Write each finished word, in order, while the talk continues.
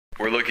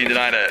We're looking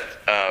tonight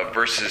at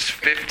verses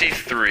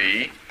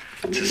 53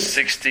 to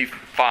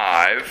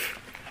 65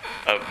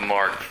 of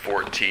Mark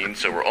 14.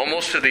 So we're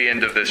almost to the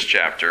end of this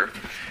chapter.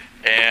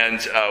 And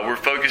we're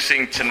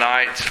focusing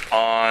tonight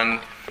on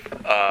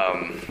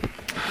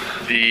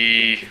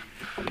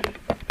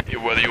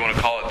whether you want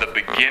to call it the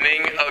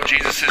beginning of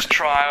Jesus'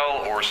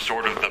 trial or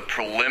sort of the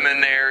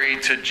preliminary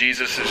to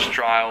Jesus'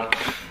 trial.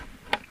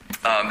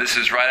 This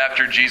is right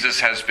after Jesus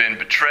has been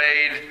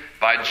betrayed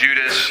by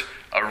Judas,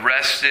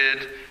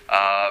 arrested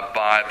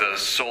by the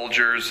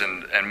soldiers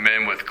and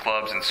men with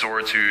clubs and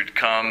swords who'd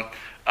come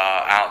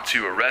out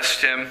to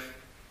arrest him.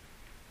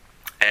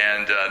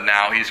 And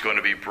now he's going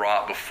to be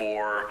brought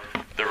before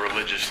the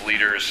religious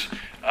leaders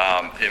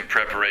in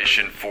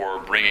preparation for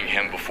bringing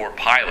him before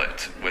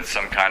Pilate with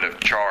some kind of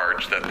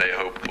charge that they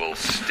hope will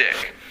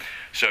stick.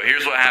 So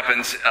here's what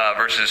happens,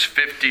 verses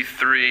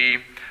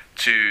 53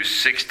 to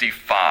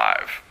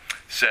 65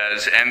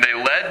 says, "And they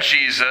led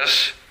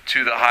Jesus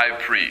to the high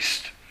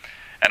priest.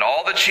 And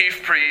all the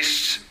chief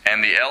priests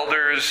and the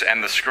elders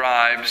and the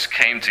scribes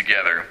came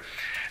together.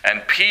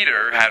 And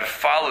Peter had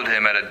followed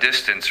him at a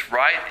distance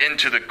right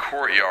into the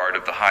courtyard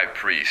of the high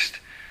priest.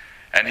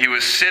 And he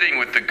was sitting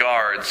with the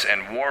guards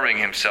and warming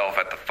himself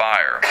at the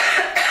fire.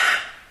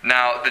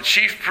 Now the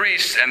chief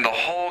priests and the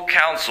whole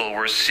council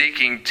were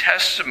seeking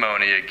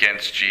testimony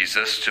against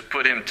Jesus to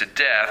put him to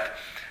death,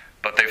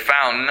 but they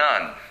found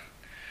none.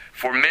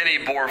 For many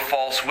bore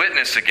false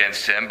witness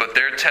against him, but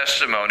their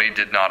testimony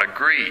did not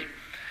agree.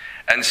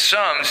 And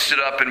some stood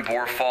up and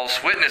bore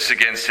false witness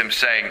against him,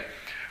 saying,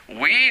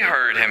 'We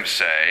heard him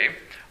say,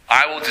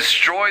 I will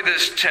destroy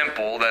this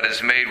temple that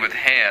is made with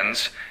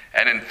hands,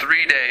 and in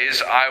 3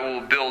 days I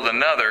will build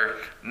another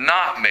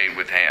not made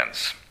with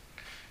hands.'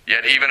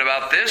 Yet even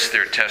about this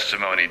their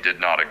testimony did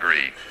not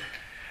agree.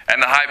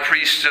 And the high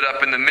priest stood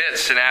up in the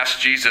midst and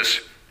asked Jesus,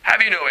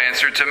 'Have you no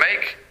answer to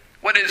make?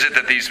 What is it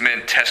that these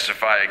men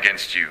testify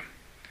against you?'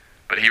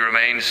 But he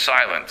remained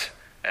silent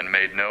and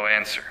made no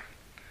answer.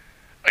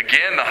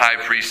 Again the high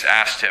priest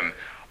asked him,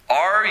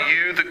 'Are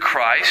you the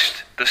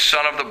Christ, the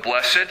Son of the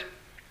Blessed?'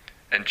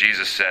 And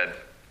Jesus said,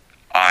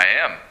 'I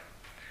am.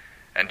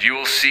 And you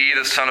will see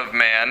the Son of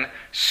Man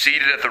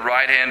seated at the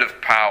right hand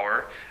of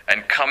power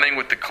and coming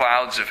with the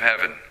clouds of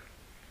heaven.'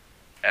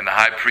 And the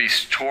high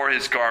priest tore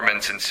his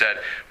garments and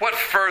said, 'What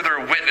further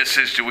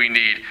witnesses do we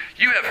need?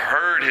 You have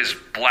heard his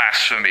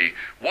blasphemy.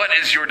 What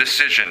is your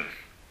decision?'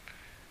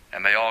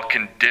 And they all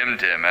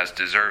condemned him as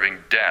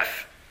deserving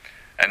death.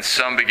 And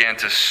some began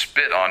to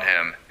spit on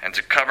him and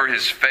to cover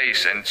his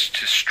face and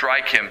to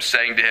strike him,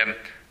 saying to him,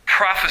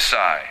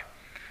 'Prophesy.'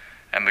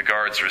 And the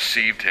guards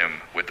received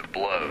him with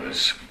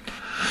blows."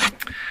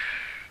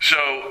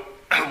 So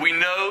we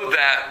know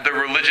that the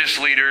religious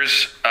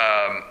leaders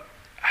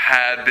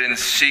had been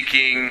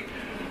seeking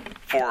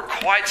for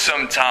quite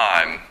some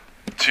time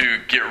to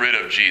get rid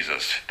of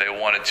Jesus. They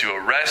wanted to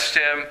arrest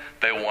him.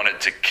 They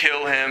wanted to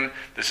kill him.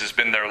 This has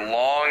been their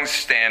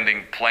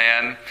long-standing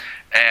plan.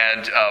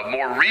 And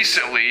more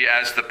recently,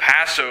 as the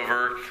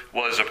Passover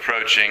was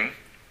approaching,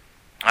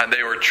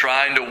 they were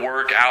trying to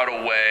work out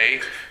a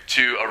way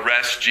to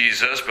arrest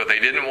Jesus, but they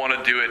didn't want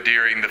to do it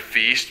during the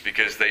feast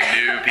because they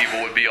knew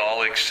people would be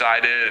all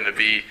excited, and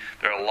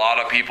there are a lot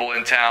of people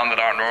in town that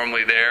aren't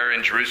normally there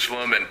in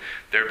Jerusalem, and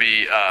there'd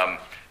be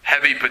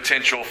heavy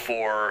potential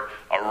for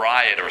a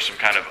riot or some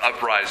kind of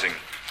uprising.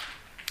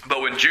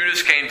 But when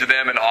Judas came to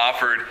them and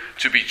offered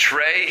to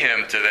betray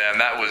him to them,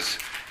 that was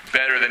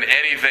better than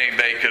anything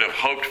they could have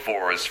hoped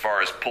for as far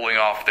as pulling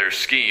off their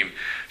scheme.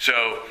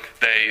 So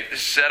they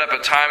set up a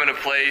time and a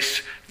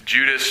place.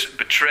 Judas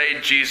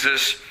betrayed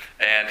Jesus,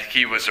 and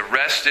he was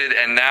arrested.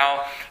 And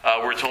now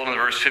we're told in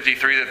verse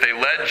 53 that they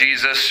led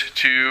Jesus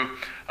to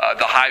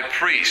the high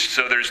priest.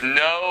 So there's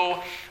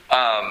no,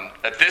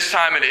 at this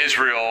time in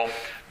Israel,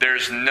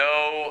 there's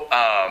no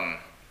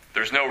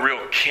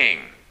real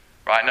king,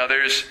 right? Now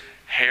there's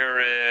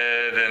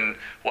Herod and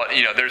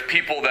there's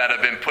people that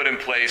have been put in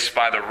place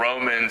by the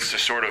Romans to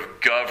sort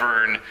of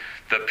govern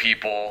the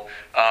people,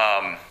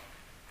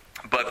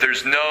 but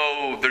there's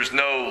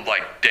no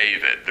like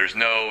David, there's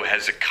no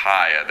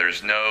Hezekiah,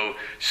 there's no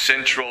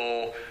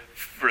central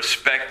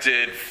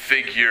respected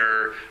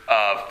figure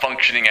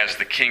functioning as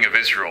the king of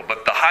Israel.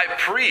 But the high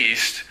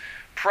priest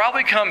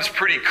probably comes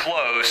pretty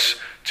close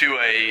to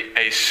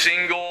a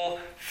single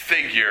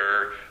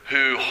figure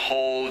who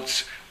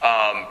holds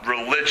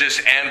religious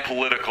and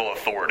political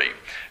authority.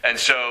 And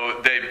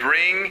so they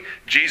bring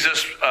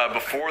Jesus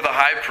before the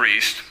high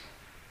priest,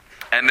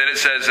 and then it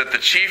says that the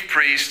chief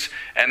priests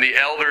and the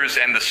elders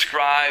and the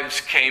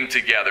scribes came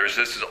together.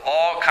 So this is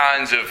all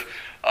kinds of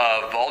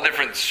all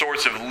different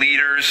sorts of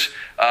leaders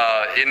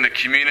in the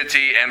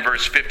community. And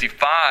verse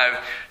 55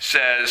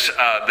 says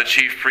the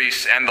chief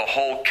priests and the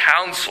whole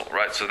council,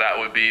 right? So that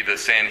would be the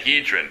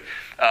Sanhedrin,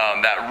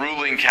 that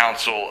ruling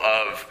council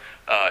of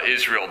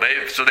Israel.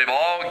 They've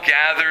all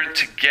gathered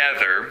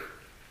together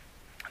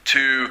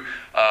to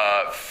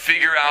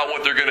figure out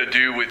what they're going to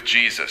do with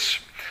Jesus.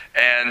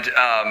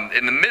 And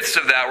in the midst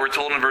of that, we're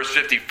told in verse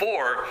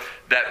 54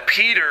 that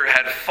Peter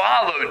had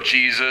followed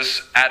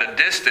Jesus at a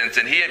distance,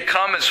 and he had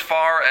come as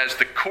far as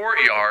the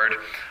courtyard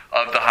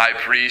of the high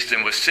priest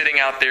and was sitting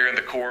out there in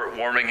the court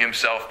warming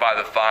himself by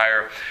the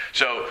fire.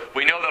 So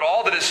we know that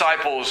all the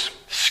disciples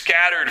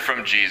scattered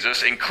from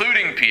Jesus,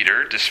 including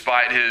Peter,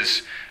 despite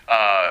his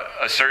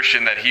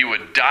assertion that he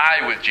would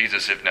die with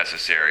Jesus if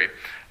necessary.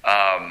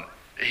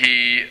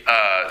 He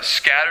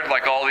scattered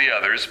like all the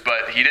others,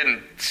 but he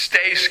didn't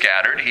stay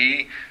scattered.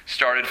 He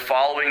started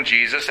following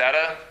Jesus at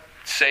a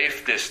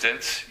safe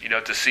distance,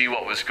 to see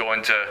what was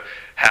going to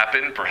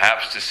happen,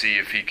 perhaps to see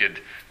if he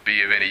could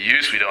be of any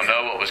use. We don't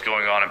know what was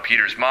going on in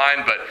Peter's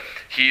mind, but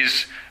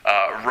he's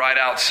right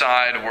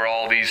outside where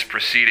all these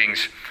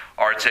proceedings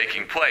are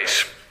taking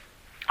place.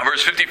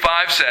 Verse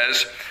 55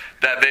 says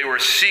that they were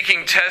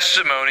seeking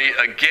testimony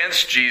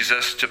against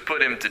Jesus to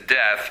put him to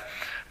death,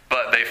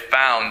 but they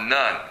found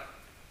none.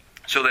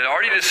 So they'd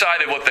already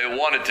decided what they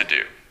wanted to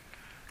do,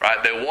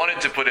 right? They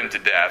wanted to put him to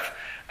death,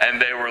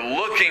 and they were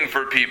looking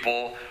for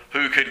people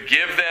who could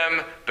give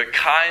them the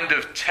kind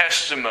of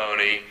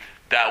testimony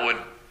that would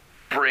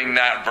bring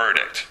that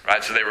verdict,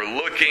 right? So they were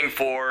looking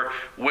for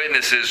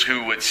witnesses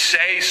who would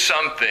say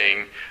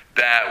something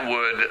that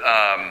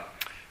would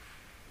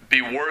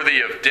be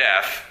worthy of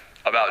death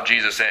about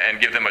Jesus and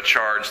give them a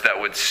charge that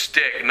would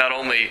stick not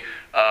only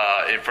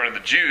in front of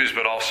the Jews,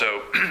 but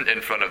also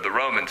in front of the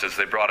Romans as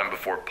they brought him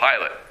before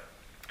Pilate.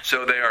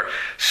 So they are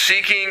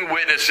seeking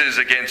witnesses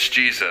against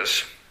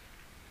Jesus,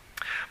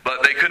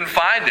 but they couldn't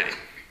find any.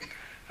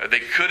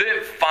 They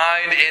couldn't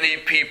find any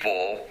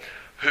people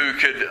who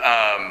could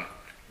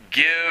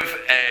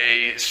give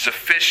a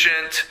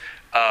sufficient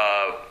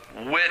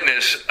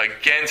witness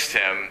against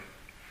him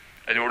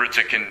in order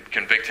to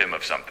convict him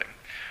of something.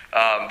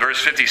 Verse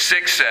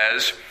 56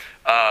 says,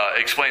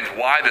 explains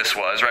why this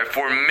was, right?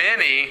 For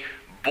many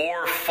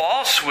bore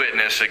false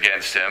witness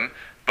against him,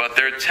 but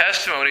their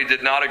testimony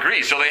did not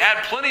agree. So they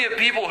had plenty of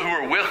people who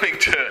were willing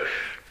to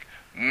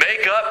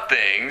make up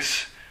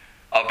things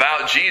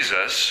about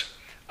Jesus,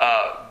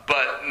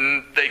 but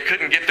they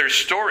couldn't get their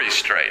story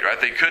straight, right?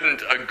 They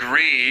couldn't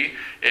agree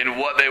in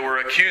what they were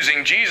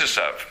accusing Jesus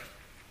of.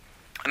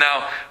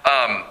 Now,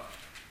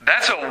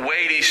 that's a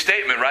weighty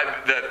statement,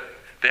 right? That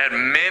they had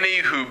many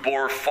who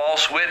bore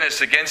false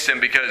witness against him,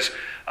 because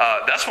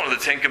that's one of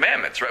the Ten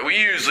Commandments, right?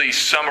 We usually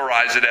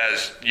summarize it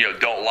as,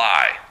 don't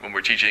lie when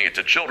we're teaching it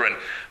to children.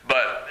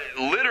 But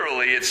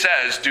literally it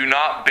says, do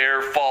not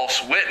bear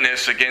false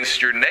witness against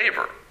your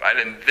neighbor, right?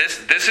 And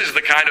this is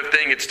the kind of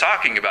thing it's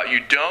talking about. You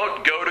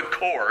don't go to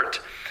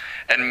court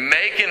and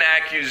make an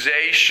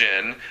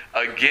accusation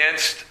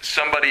against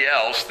somebody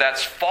else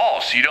that's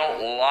false. You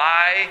don't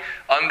lie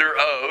under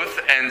oath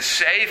and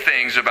say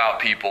things about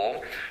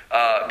people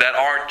that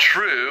aren't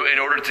true in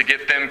order to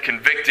get them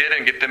convicted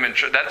and get them in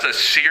trouble. That's a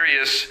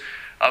serious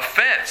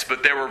offense.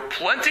 But there were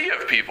plenty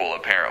of people,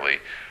 apparently,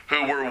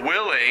 who were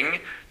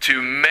willing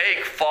to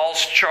make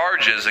false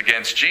charges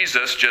against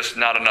Jesus, just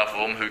not enough of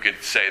them who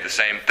could say the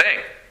same thing.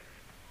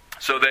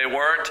 So they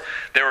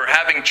were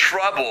having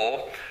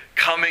trouble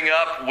coming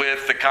up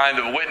with the kind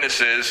of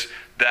witnesses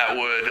that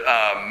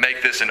would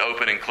make this an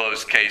open and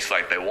closed case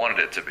like they wanted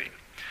it to be.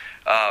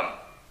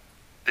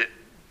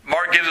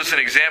 Mark gives us an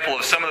example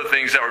of some of the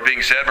things that were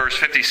being said. Verse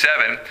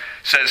 57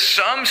 says,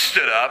 some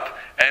stood up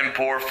and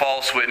bore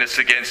false witness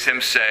against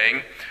him,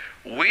 saying,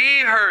 we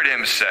heard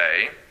him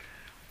say,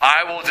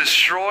 I will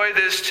destroy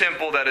this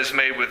temple that is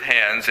made with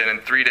hands, and in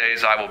 3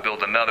 days I will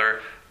build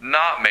another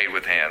not made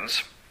with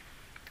hands.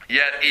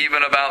 Yet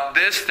even about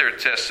this their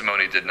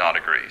testimony did not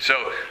agree.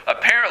 So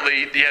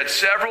apparently you had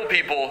several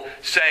people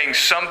saying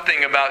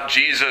something about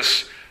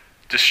Jesus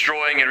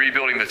destroying and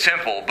rebuilding the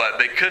temple, but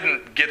they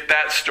couldn't get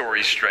that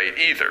story straight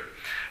either.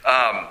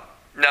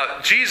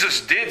 Now,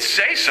 Jesus did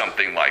say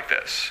something like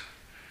this.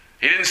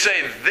 He didn't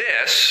say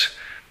this,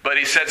 but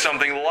he said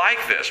something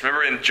like this.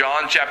 Remember in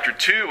John chapter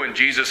 2, when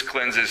Jesus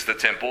cleanses the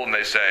temple, and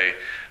they say,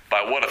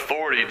 by what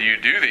authority do you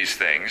do these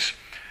things?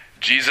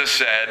 Jesus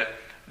said,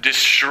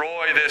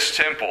 destroy this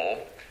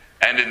temple,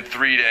 and in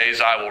 3 days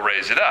I will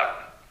raise it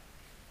up.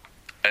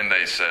 And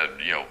they said,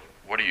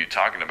 what are you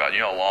talking about? You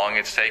know how long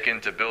it's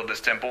taken to build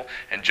this temple?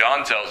 And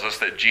John tells us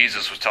that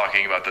Jesus was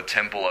talking about the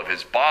temple of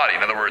his body.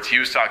 In other words, he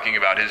was talking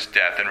about his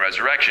death and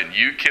resurrection.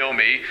 You kill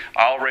me,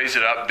 I'll raise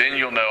it up, then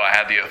you'll know I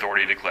had the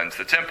authority to cleanse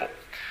the temple.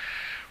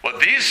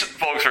 What these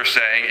folks are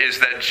saying is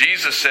that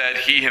Jesus said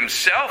he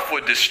himself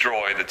would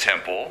destroy the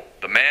temple,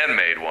 the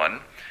man-made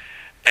one,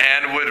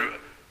 and would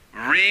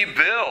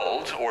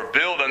rebuild or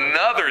build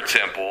another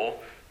temple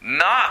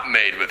not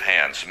made with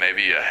hands,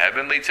 maybe a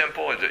heavenly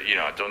temple.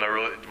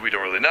 We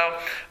don't really know.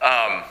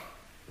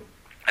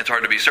 It's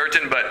hard to be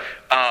certain, but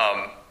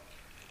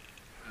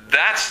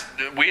that's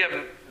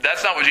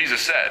not what Jesus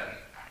said,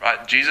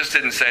 right? Jesus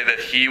didn't say that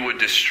he would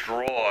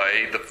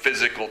destroy the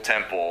physical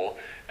temple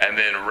and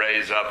then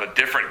raise up a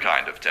different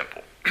kind of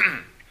temple.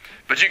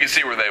 But you can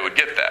see where they would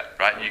get that,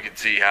 right? You can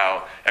see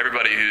how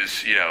everybody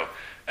who's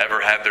ever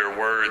had their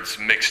words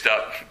mixed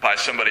up by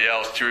somebody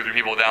else, 2 or 3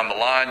 people down the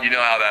line, you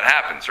know how that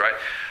happens, right?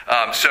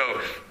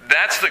 So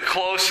that's the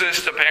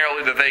closest,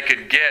 apparently, that they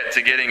could get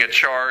to getting a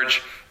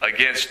charge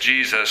against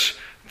Jesus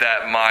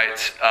that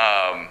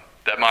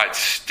might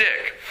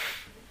stick.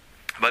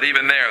 But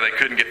even there, they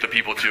couldn't get the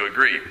people to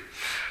agree.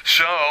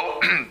 So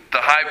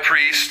the high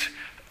priest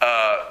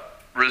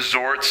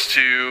resorts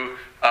to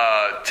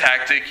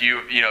tactic.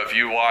 You know, if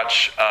you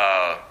watch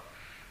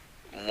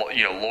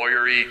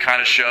lawyery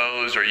kind of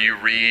shows, or you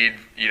read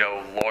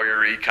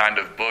lawyery kind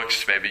of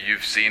books, maybe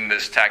you've seen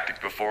this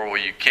tactic before, where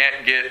you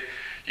can't get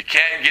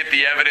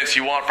the evidence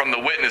you want from the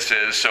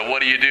witnesses. So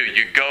what do?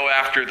 You go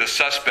after the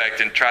suspect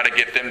and try to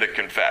get them to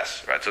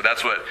confess, right? So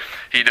that's what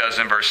he does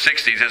in verse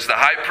 60. He says, the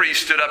high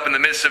priest stood up in the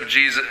midst and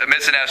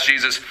asked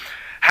Jesus,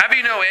 "Have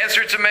you no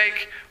answer to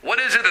make? What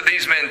is it that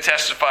these men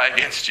testify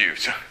against you?"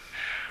 So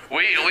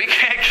we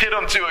can't get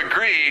them to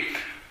agree,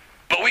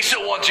 but we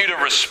still want you to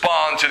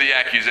respond to the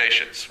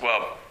accusations.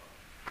 Well,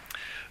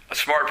 a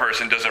smart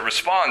person doesn't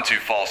respond to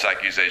false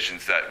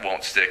accusations that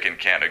won't stick and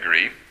can't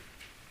agree.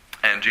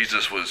 And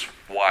Jesus was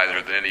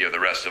wiser than any of the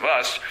rest of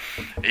us.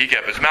 He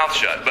kept his mouth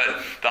shut.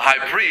 But the high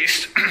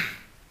priest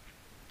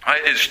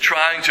is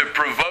trying to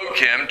provoke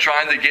him,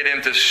 trying to get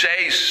him to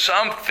say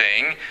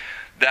something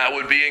that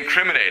would be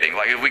incriminating.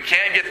 Like, if we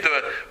can't get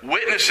the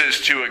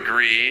witnesses to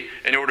agree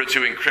in order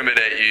to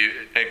incriminate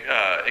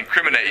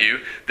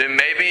you, then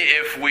maybe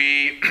if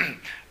we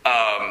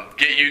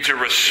get you to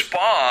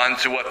respond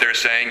to what they're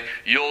saying,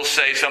 you'll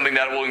say something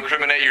that will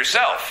incriminate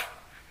yourself.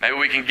 Maybe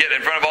we can get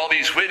in front of all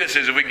these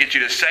witnesses, if we can get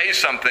you to say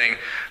something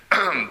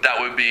that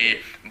would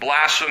be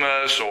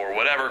blasphemous or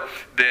whatever,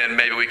 then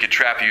maybe we could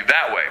trap you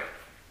that way.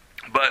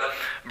 But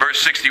verse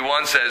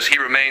 61 says, he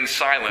remained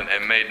silent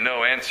and made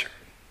no answer.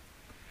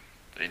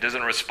 He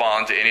doesn't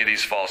respond to any of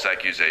these false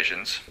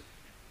accusations.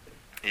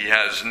 He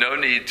has no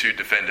need to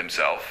defend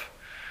himself.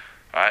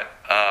 Right?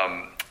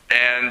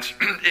 And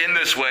in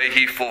this way,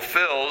 he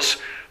fulfills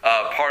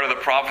part of the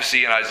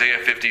prophecy in Isaiah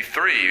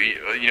 53.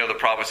 You know, the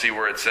prophecy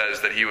where it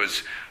says that he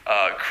was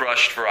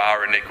crushed for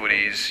our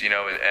iniquities,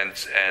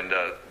 and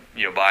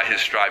by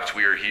his stripes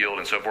we are healed,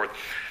 and so forth.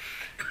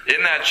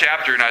 In that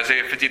chapter, in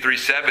Isaiah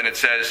 53:7, it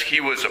says,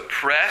 he was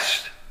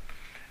oppressed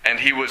and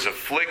he was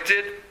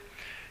afflicted,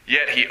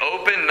 yet he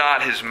opened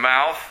not his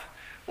mouth.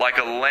 Like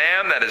a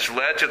lamb that is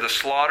led to the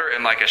slaughter,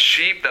 and like a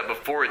sheep that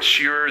before its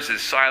shearers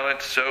is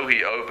silent, so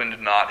he opened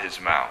not his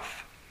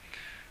mouth.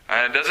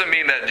 And it doesn't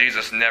mean that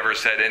Jesus never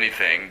said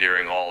anything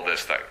during all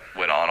this that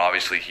went on.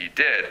 Obviously he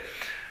did.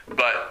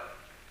 But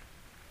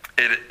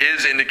it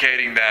is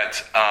indicating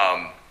that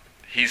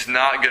he's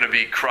not going to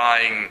be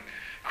crying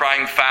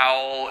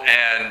foul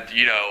and,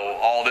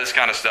 all this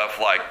kind of stuff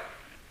like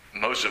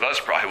most of us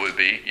probably would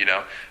be,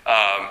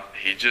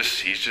 he's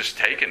just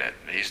taking it.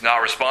 He's not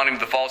responding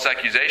to the false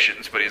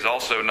accusations, but he's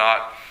also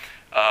not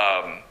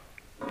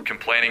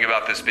complaining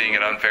about this being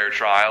an unfair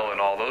trial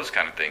and all those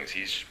kind of things.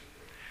 He's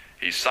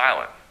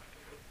silent.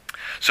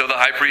 So the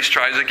high priest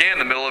tries again in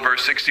the middle of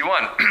verse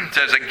 61. It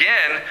says,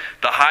 again,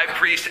 the high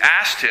priest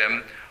asked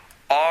him,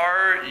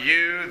 "Are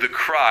you the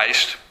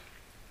Christ,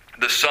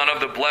 the Son of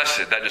the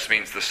Blessed?" That just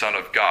means the Son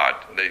of God.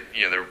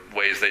 There are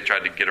ways they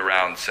tried to get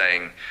around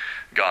saying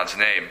God's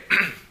name.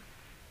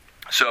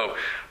 So,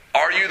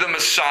 are you the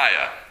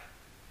Messiah?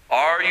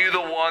 Are you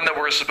the one that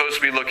we're supposed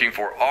to be looking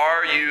for?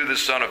 Are you the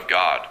Son of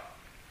God?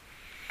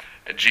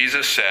 And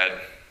Jesus said,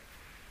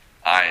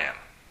 I am.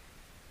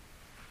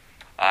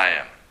 I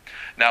am.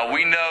 Now,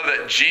 we know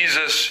that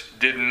Jesus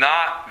did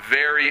not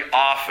very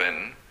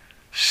often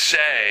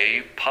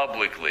say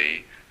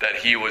publicly that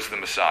he was the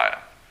Messiah.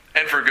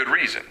 And for good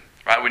reason.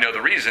 Right? We know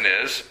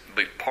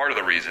part of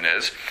the reason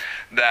is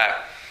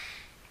that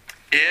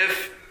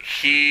if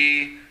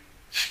he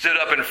stood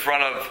up in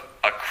front of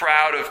a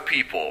crowd of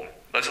people,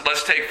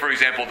 let's take, for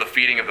example, the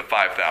feeding of the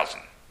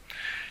 5,000.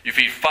 You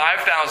feed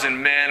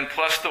 5,000 men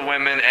plus the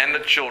women and the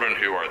children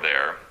who are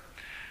there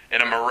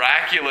in a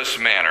miraculous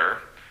manner.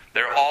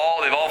 They've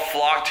all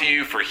flocked to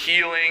you for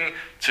healing,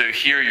 to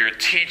hear your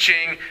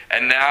teaching,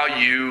 and now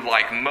you,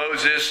 like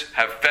Moses,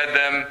 have fed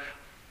them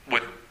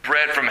with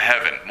bread from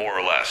heaven, more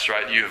or less,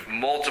 right? You've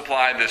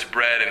multiplied this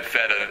bread and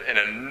fed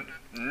a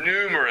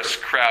numerous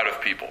crowd of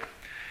people.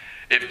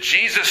 If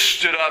Jesus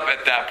stood up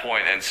at that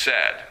point and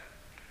said,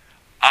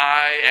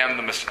 I am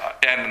the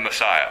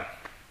Messiah,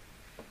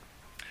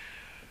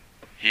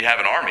 he'd have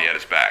an army at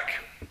his back.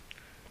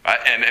 Right?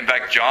 And in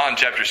fact, John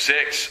chapter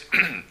 6,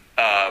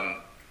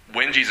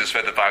 when Jesus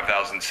fed the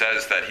 5,000,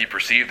 says that he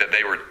perceived that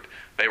they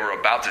were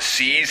about to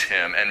seize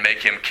him and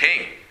make him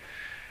king.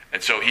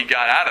 And so he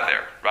got out of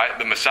there, right?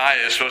 The Messiah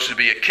is supposed to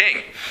be a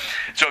king.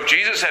 So if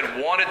Jesus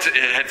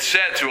had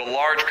said to a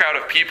large crowd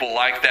of people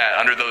like that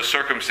under those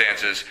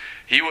circumstances,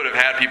 he would have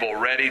had people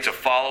ready to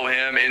follow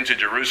him into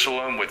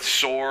Jerusalem with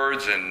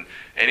swords and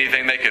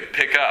anything they could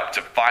pick up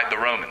to fight the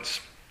Romans.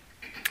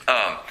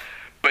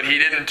 But he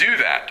didn't do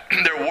that.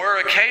 There were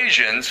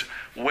occasions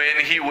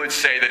when he would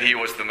say that he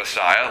was the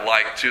Messiah,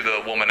 like to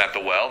the woman at the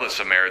well, the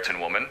Samaritan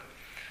woman.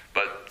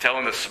 But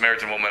telling the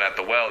Samaritan woman at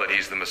the well that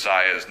he's the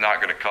Messiah is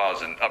not going to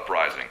cause an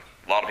uprising.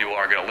 A lot of people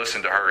aren't going to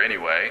listen to her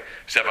anyway,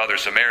 except other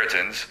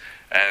Samaritans,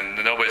 and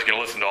nobody's going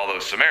to listen to all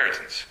those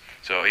Samaritans.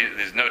 So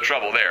there's no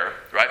trouble there,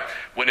 right?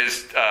 When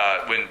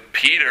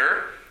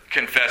Peter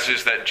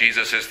confesses that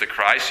Jesus is the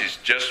Christ, he's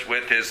just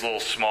with his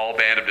little small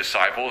band of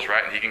disciples,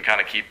 right? And he can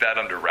kind of keep that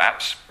under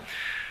wraps.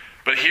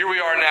 But here we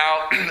are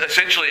now,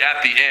 essentially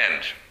at the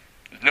end.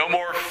 No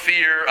more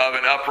fear of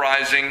an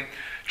uprising.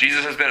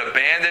 Jesus has been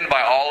abandoned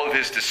by all of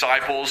his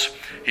disciples.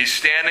 He's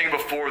standing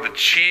before the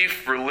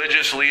chief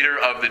religious leader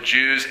of the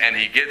Jews, and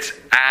he gets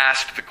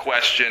asked the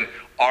question,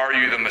 "Are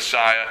you the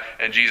Messiah?"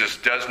 And Jesus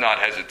does not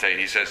hesitate.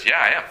 He says, "Yeah,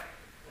 I am.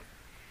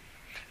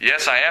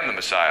 Yes, I am the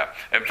Messiah.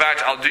 In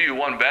fact, I'll do you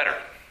one better."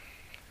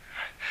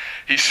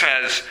 He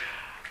says,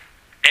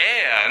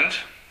 "And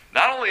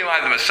not only am I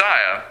the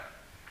Messiah,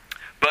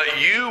 but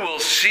you will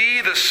see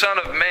the Son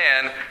of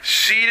Man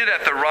seated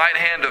at the right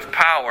hand of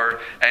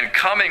power and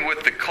coming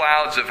with the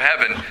clouds of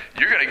heaven."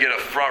 You're going to get a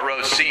front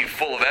row seat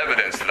full of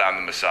evidence that I'm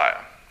the Messiah.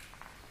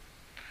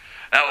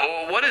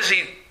 Now, what is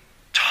he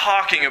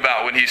talking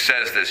about when he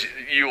says this?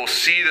 You will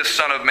see the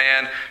Son of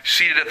Man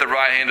seated at the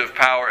right hand of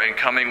power and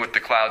coming with the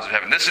clouds of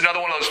heaven. This is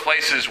another one of those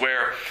places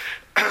where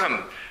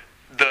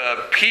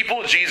the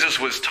people Jesus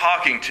was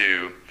talking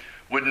to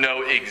would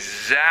know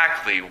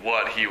exactly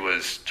what he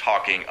was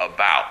talking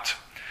about.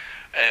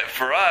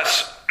 For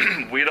us,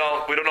 we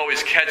don't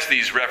always catch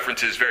these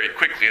references very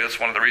quickly. That's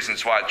one of the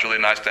reasons why it's really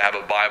nice to have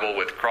a Bible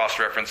with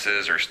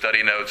cross-references or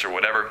study notes or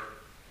whatever.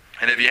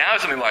 And if you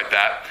have something like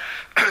that,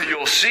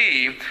 you'll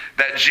see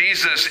that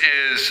Jesus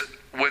is,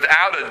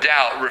 without a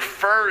doubt,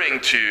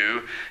 referring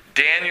to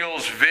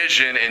Daniel's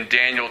vision in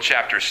Daniel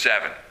chapter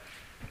 7.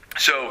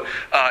 So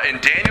in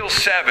Daniel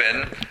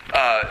 7,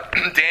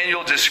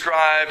 Daniel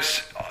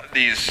describes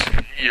these,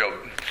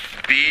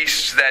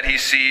 beasts that he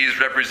sees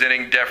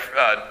representing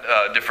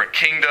different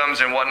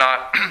kingdoms and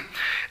whatnot.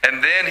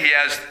 And then he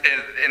has,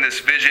 in this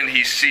vision,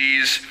 he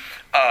sees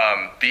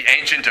the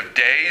Ancient of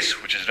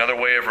Days, which is another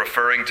way of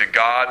referring to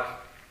God.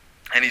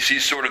 And he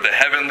sees sort of the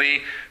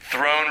heavenly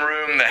throne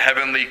room, the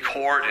heavenly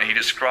court, and he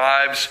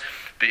describes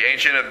the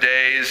Ancient of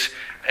Days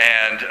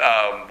and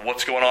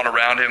what's going on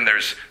around him.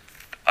 There's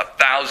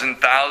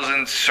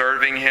 1,000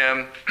 serving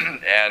him,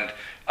 and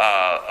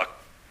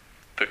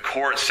the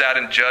court sat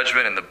in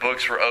judgment, and the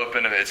books were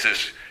open, and it's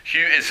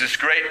this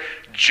great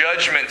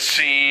judgment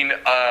scene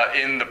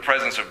in the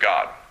presence of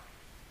God.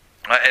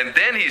 And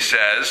then he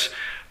says,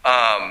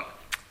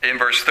 in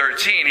verse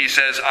 13, he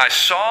says, "I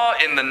saw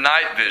in the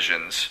night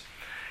visions,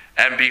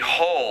 and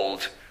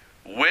behold,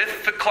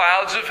 with the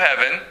clouds of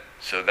heaven,"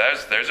 so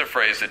there's a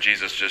phrase that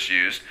Jesus just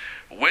used,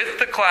 "with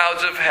the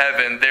clouds of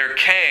heaven there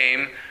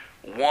came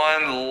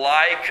one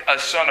like a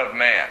son of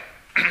man."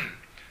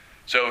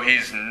 So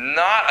he's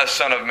not a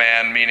son of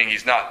man, meaning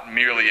he's not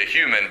merely a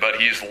human,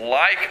 but he's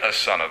like a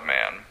son of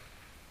man.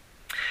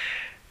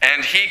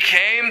 "And he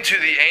came to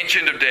the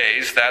Ancient of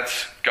Days,"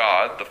 that's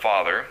God, the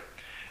Father,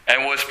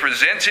 "and was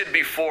presented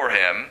before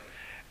him,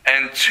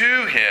 and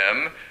to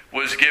him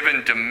was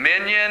given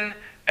dominion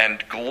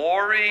and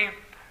glory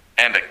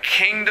and a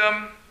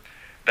kingdom,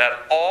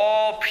 that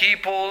all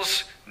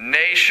peoples,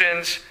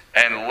 nations,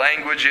 and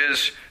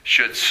languages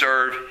should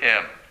serve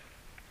him.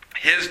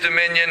 His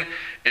dominion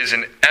is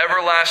an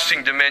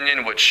everlasting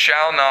dominion which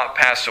shall not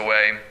pass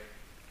away,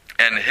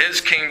 and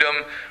his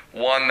kingdom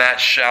one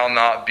that shall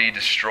not be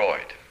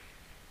destroyed."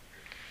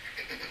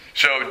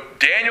 So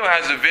Daniel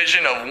has a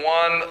vision of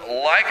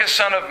one like a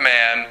son of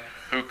man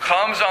who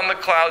comes on the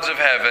clouds of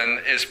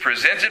heaven, is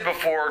presented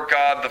before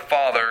God the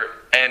Father,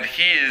 and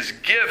he is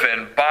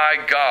given by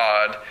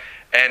God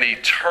an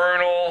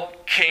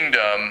eternal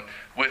kingdom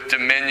with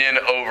dominion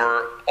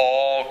over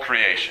all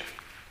creation.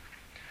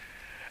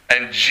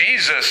 And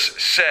Jesus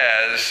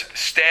says,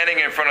 standing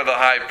in front of the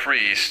high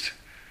priest,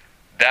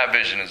 that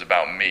vision is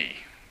about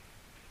me.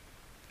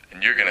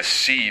 And you're going to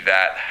see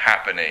that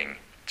happening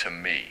to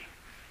me.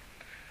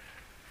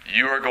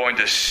 You are going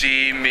to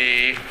see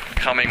me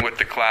coming with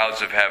the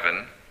clouds of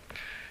heaven.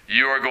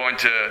 You are going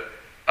to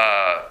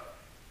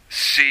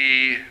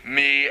see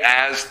me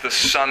as the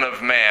Son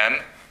of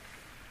Man.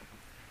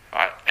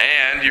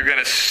 And you're going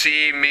to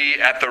see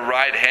me at the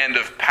right hand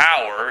of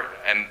power.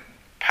 And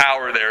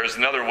power there is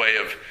another way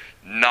of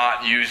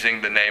not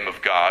using the name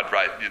of God,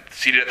 right?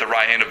 Seated at the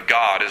right hand of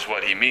God is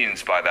what he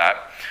means by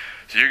that.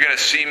 So you're going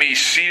to see me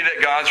seated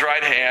at God's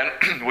right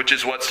hand, which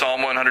is what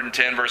Psalm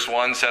 110 verse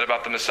 1 said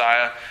about the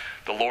Messiah.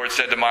 "The Lord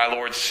said to my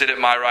Lord, sit at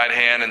my right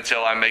hand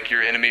until I make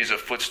your enemies a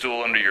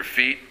footstool under your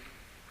feet."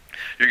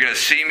 You're going to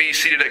see me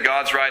seated at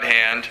God's right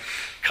hand,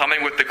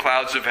 coming with the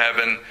clouds of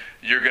heaven.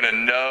 You're going to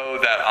know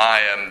that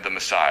I am the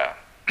Messiah.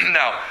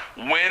 Now,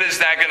 when is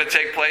that going to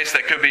take place?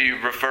 That could be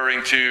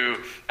referring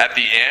to at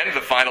the end,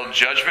 the final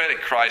judgment,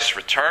 at Christ's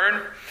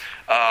return.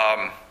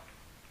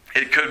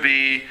 It could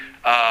be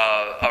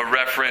a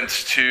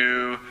reference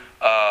to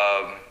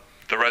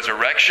the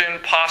resurrection,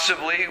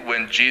 possibly,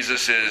 when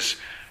Jesus is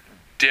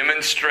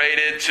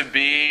demonstrated to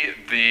be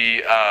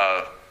the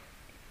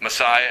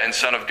Messiah and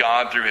Son of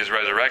God through his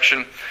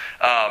resurrection.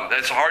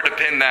 It's hard to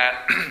pin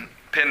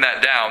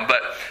that down,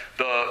 but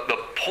the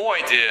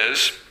point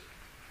is,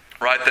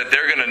 right, that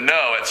they're going to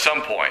know at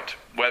some point,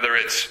 whether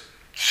it's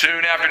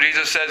soon after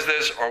Jesus says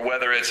this or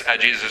whether it's at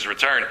Jesus'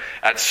 return,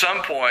 at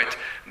some point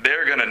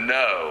they're going to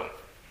know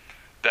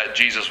that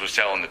Jesus was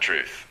telling the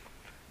truth.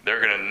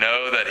 They're going to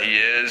know that he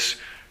is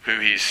who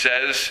he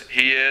says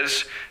he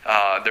is.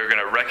 They're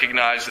going to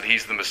recognize that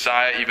he's the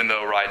Messiah, even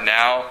though right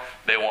now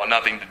they want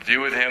nothing to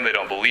do with him. They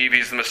don't believe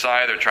he's the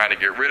Messiah. They're trying to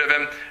get rid of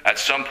him. At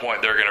some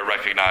point, they're going to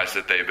recognize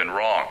that they've been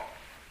wrong.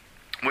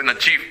 When the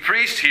chief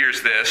priest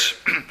hears this,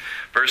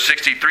 verse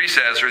 63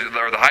 says, or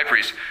the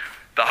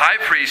high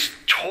priest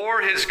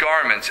tore his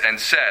garments and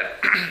said,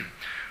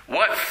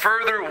 "What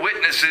further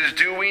witnesses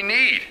do we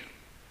need?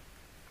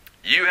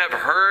 You have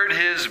heard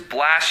his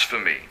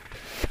blasphemy.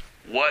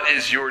 What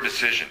is your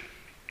decision?"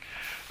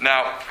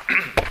 Now,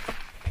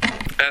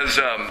 as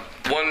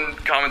one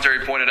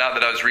commentary pointed out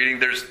that I was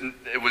reading,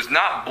 it was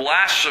not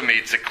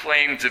blasphemy to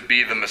claim to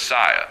be the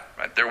Messiah.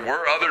 Right? There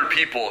were other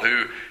people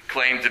who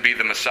claimed to be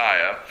the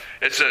Messiah.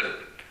 It's a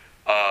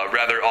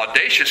rather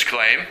audacious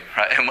claim,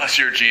 right? Unless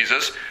you're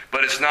Jesus,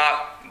 but it's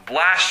not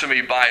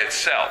blasphemy by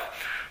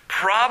itself.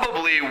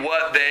 Probably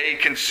what they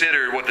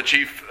considered, what the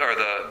chief or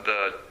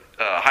the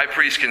high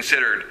priest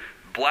considered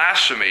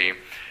blasphemy,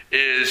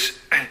 is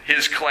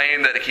his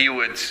claim that he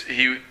would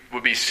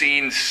be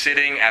seen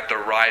sitting at the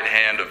right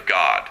hand of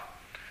God.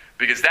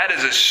 Because that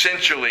is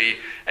essentially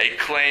a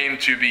claim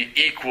to be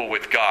equal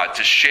with God,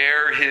 to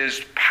share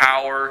his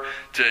power,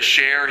 to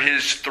share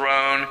his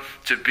throne,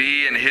 to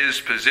be in his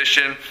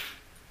position.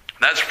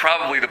 That's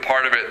probably the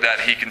part of it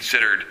that he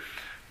considered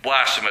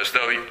blasphemous,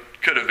 though he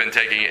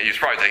was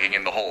probably taking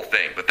in the whole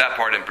thing. But that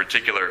part in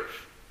particular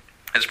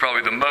is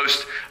probably the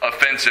most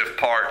offensive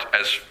part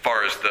as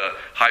far as the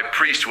high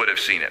priest would have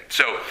seen it.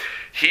 So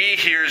he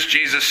hears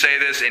Jesus say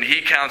this, and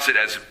he counts it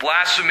as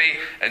blasphemy,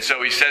 and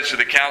so he says to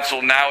the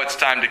council, "Now it's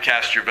time to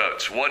cast your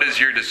votes. What is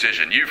your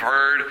decision? You've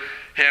heard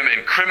him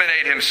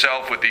incriminate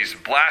himself with these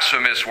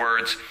blasphemous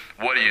words.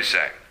 What do you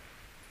say?"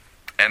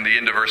 And the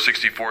end of verse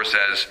 64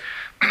 says,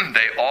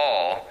 "They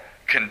all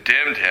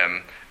condemned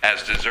him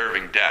as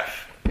deserving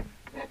death."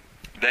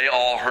 They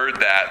all heard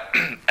that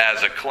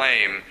as a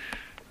claim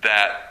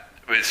that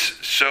was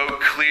so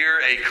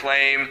clear a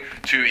claim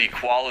to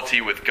equality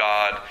with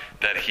God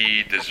that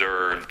he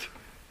deserved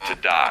to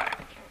die.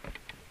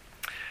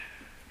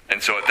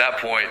 And so at that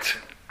point,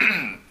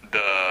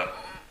 the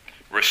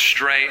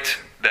restraint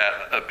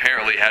that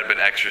apparently had been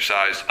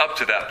exercised up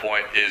to that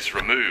point is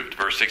removed.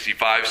 Verse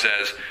 65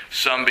 says,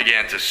 "Some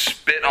began to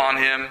spit on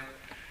him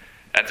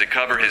and to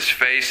cover his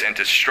face and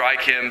to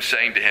strike him,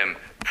 saying to him,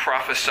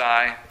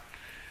 'Prophesy,'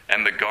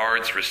 and the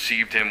guards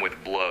received him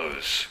with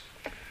blows."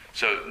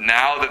 So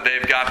now that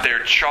they've got their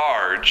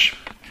charge,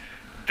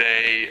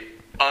 they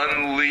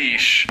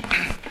unleash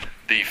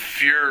the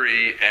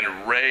fury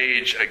and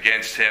rage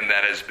against him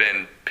that has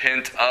been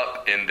pent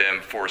up in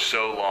them for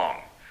so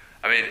long.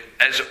 I mean,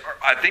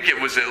 I think it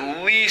was at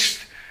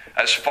least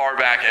as far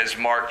back as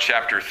Mark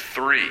chapter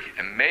 3,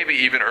 and maybe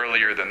even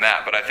earlier than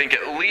that, but I think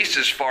at least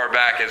as far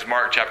back as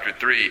Mark chapter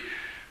 3,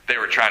 they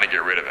were trying to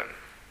get rid of him.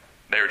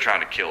 They were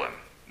trying to kill him.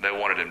 They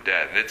wanted him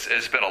dead. And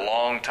it's been a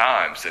long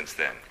time since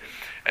then.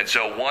 And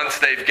so once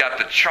they've got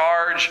the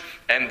charge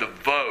and the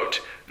vote,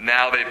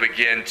 now they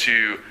begin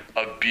to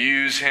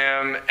abuse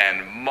him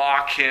and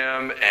mock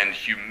him and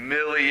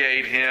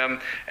humiliate him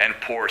and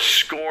pour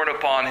scorn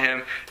upon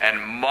him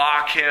and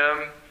mock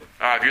him.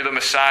 If you're the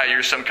Messiah,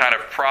 you're some kind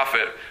of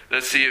prophet.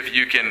 Let's see if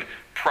you can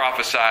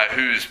prophesy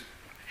who's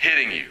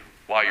hitting you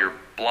while you're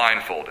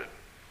blindfolded.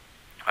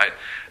 Right?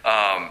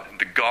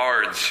 The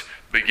guards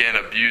begin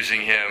abusing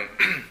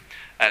him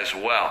as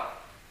well.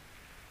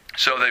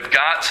 So they've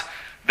got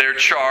their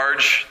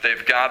charge,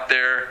 they've got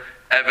their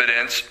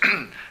evidence.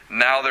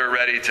 Now they're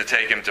ready to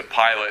take him to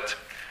Pilate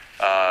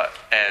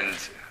and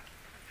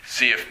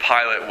see if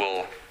Pilate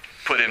will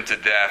put him to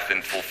death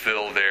and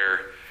fulfill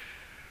their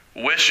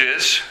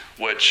wishes,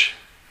 which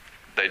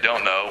they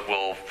don't know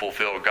will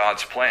fulfill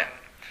God's plan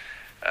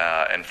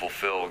and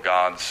fulfill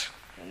God's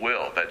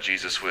will, that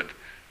Jesus would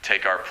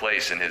take our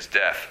place in his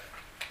death.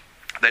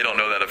 They don't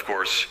know that, of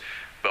course,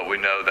 but we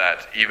know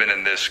that even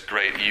in this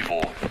great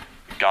evil,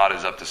 God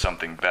is up to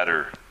something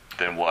better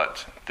than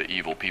what the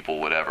evil people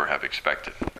would ever have expected.